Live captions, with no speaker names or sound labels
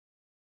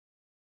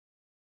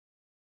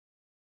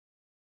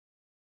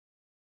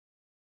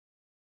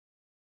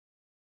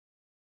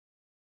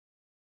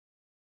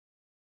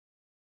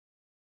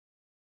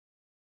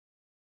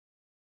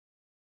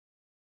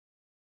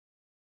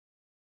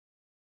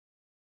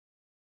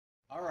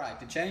Alright,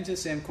 to change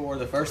this Mcor,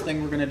 the first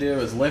thing we're going to do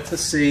is lift the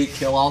seat,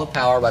 kill all the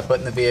power by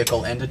putting the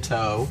vehicle into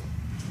tow.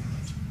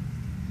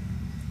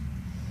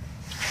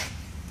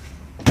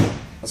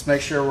 Let's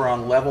make sure we're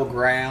on level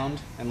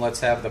ground, and let's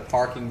have the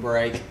parking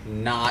brake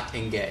not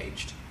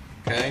engaged.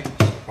 Okay?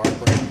 Park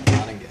brake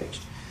not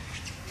engaged.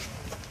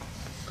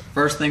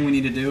 First thing we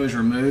need to do is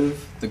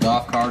remove the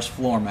golf cart's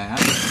floor mat.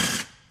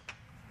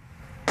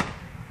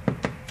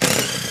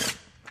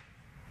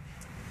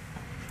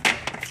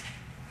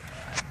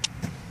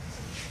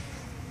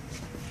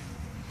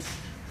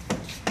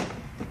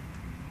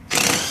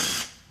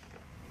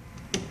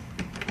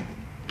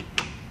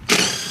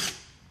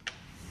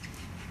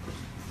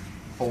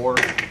 Four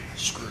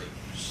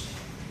screws.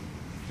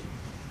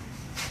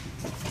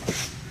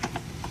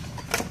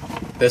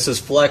 This is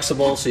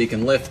flexible, so you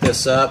can lift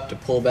this up to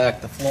pull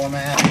back the floor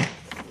mat.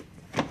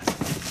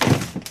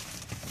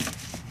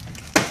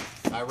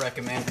 I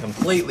recommend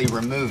completely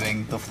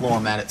removing the floor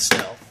mat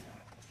itself.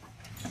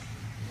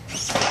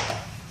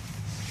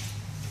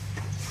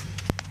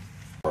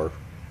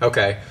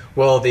 Okay,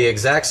 well, the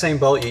exact same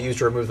bolt you use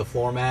to remove the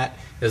floor mat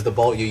is the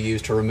bolt you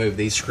use to remove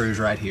these screws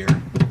right here.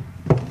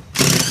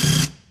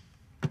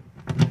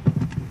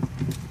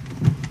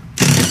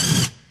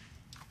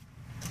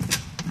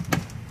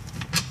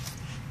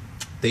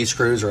 These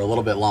screws are a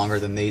little bit longer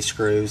than these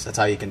screws. That's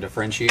how you can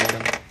differentiate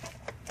them.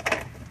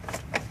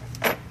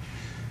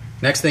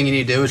 Next thing you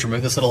need to do is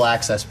remove this little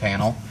access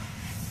panel.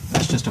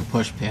 That's just a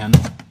push pin.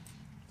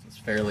 It's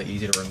fairly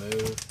easy to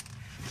remove.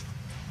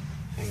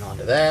 Hang on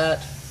to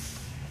that.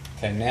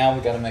 Okay, now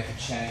we've got to make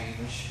a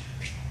change.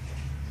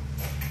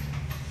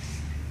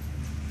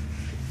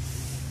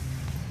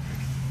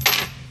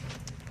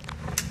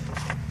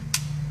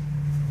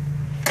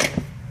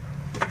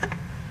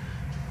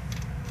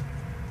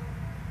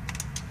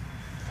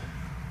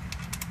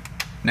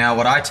 Now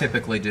what I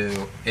typically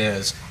do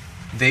is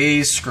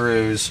these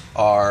screws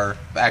are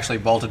actually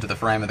bolted to the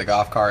frame of the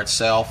golf cart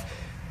itself.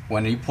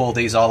 When you pull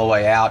these all the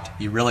way out,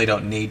 you really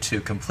don't need to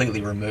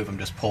completely remove them.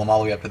 Just pull them all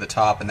the way up to the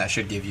top and that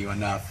should give you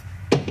enough.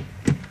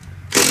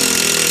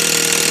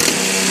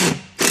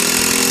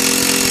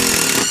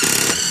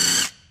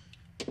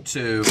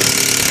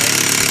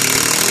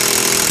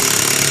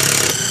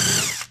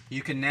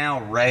 You can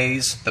now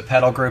raise the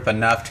pedal group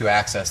enough to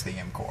access the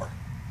Mcor.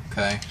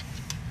 Okay.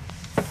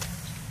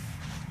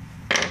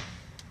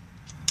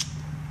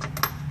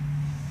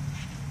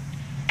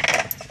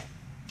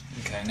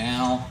 Okay,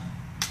 now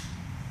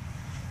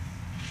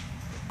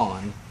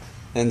on.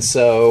 And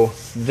so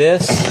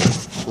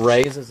this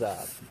raises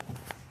up.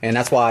 And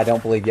that's why I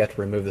don't believe you have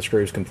to remove the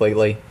screws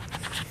completely.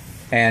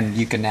 And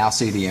you can now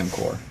see the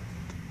Mcor.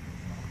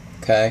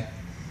 Okay?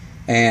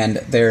 And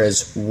there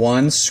is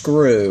one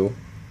screw,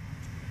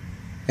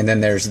 and then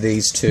there's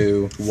these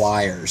two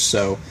wires.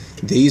 So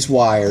these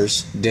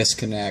wires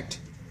disconnect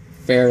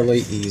fairly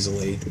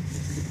easily.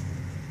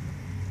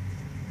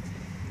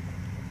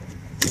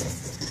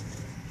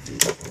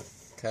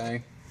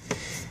 Okay,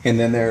 and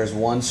then there's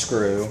one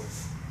screw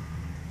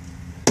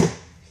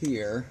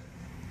here.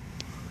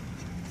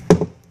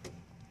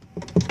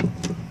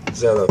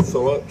 Is that a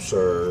Phillips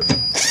or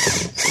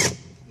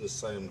the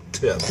same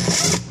tip?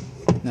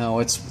 No,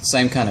 it's the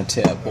same kind of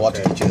tip. We'll have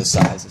to get you the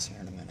sizes here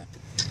in a minute.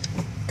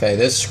 Okay,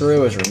 this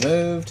screw is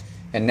removed,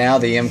 and now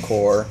the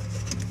Mcor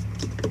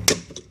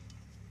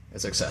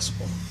is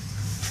accessible.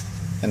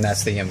 And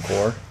that's the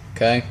Mcor,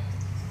 okay?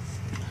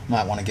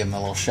 Might want to give them a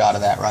little shot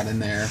of that right in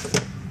there.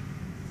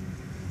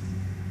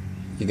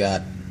 You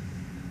got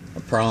a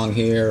prong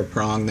here, a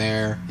prong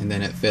there, and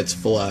then it fits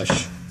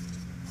flush.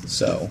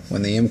 So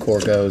when the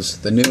Mcor goes,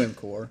 the new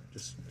Mcor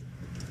just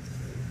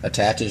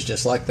attaches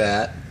just like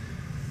that.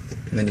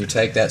 And then you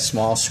take that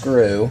small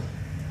screw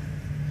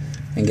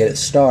and get it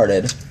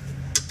started.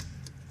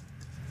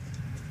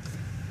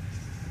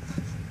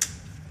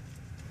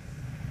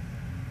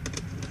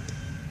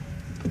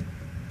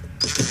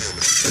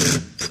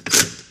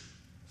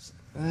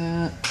 Like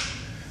that.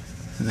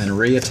 And then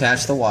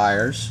reattach the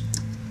wires.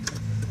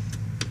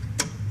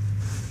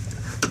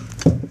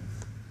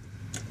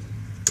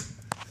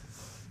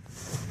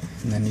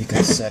 And then you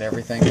can set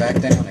everything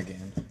back down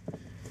again.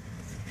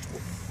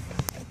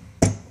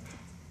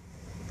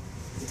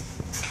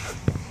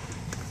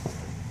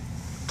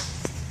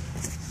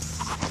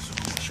 So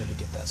make sure to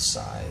get that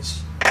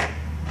size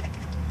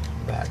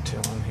back to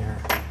him here.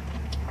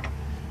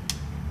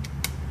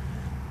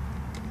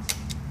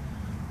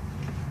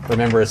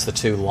 Remember, it's the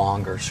two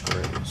longer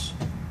screws.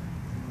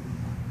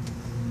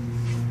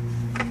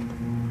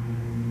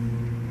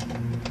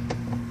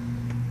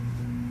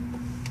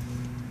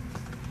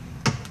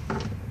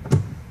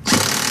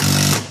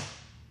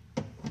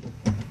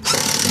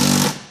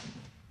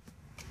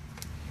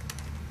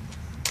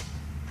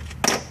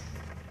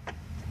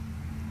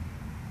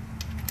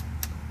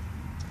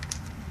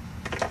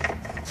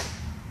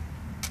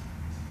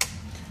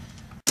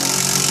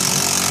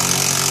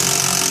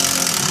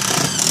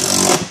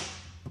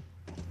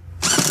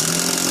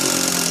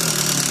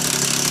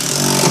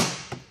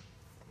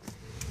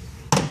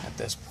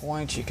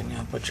 point, you can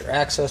now put your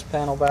access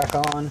panel back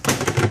on.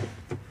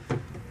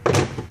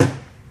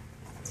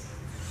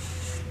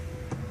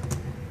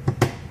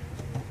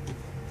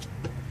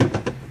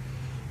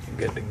 You're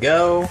good to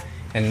go.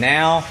 And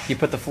now you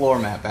put the floor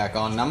mat back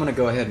on. And I'm going to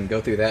go ahead and go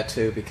through that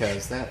too,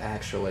 because that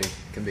actually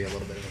can be a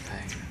little bit of a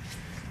pain.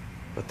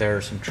 But there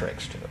are some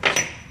tricks to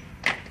it.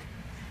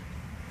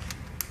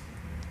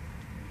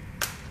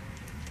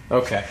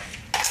 Okay.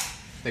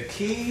 The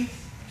key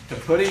to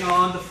putting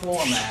on the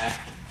floor mat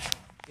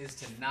is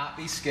to not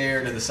be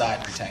scared of the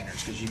side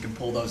retainers, because you can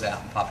pull those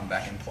out and pop them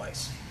back in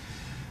place.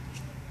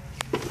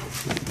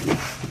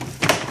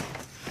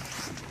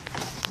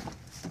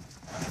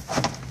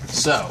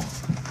 So,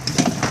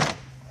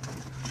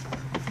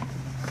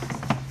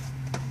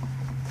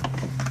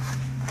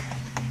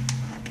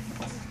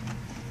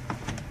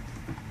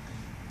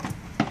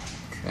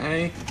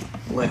 okay,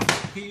 lift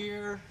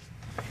here.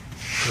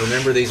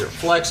 Remember, these are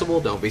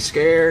flexible, don't be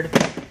scared.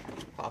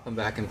 Pop them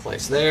back in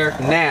place there.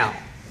 Now,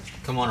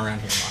 come on around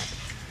here, Mike.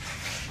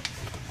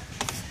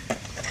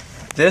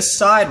 This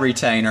side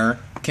retainer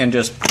can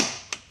just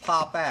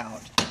pop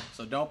out,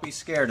 so don't be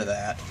scared of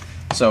that.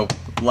 So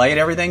lay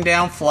everything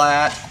down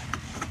flat,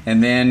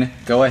 and then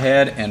go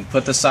ahead and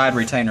put the side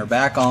retainer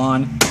back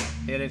on.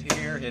 Hit it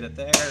here, hit it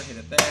there, hit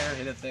it there,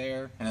 hit it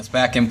there, and it's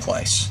back in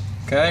place.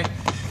 Okay?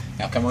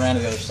 Now come around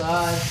to the other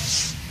side.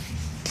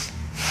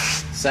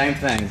 Same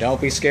thing, don't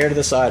be scared of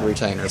the side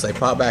retainers. They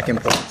pop back in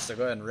place. So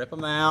go ahead and rip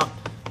them out,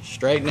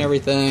 straighten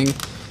everything,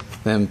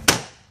 then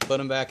put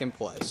them back in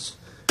place.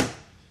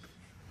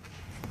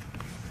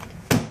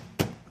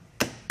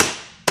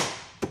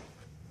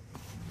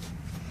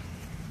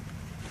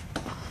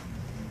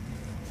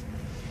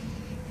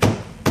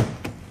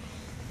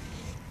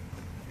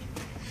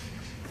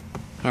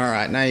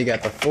 Alright, now you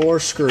got the 4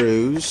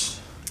 screws.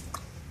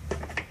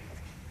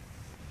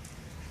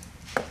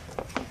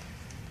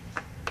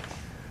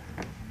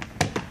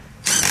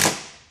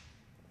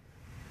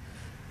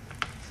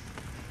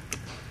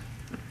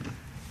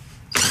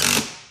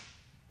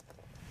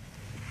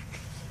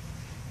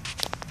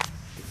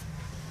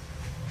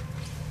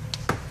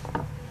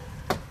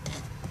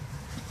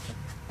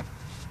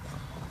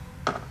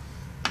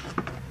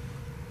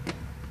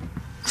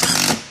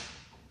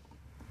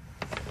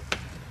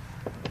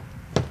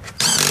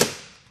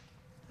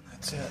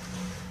 That's it.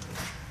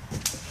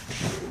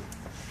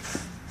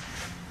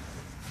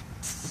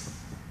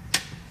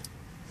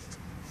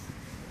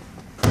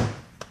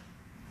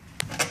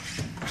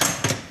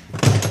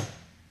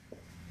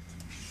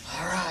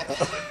 All right.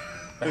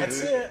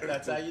 That's it.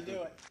 That's how you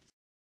do it.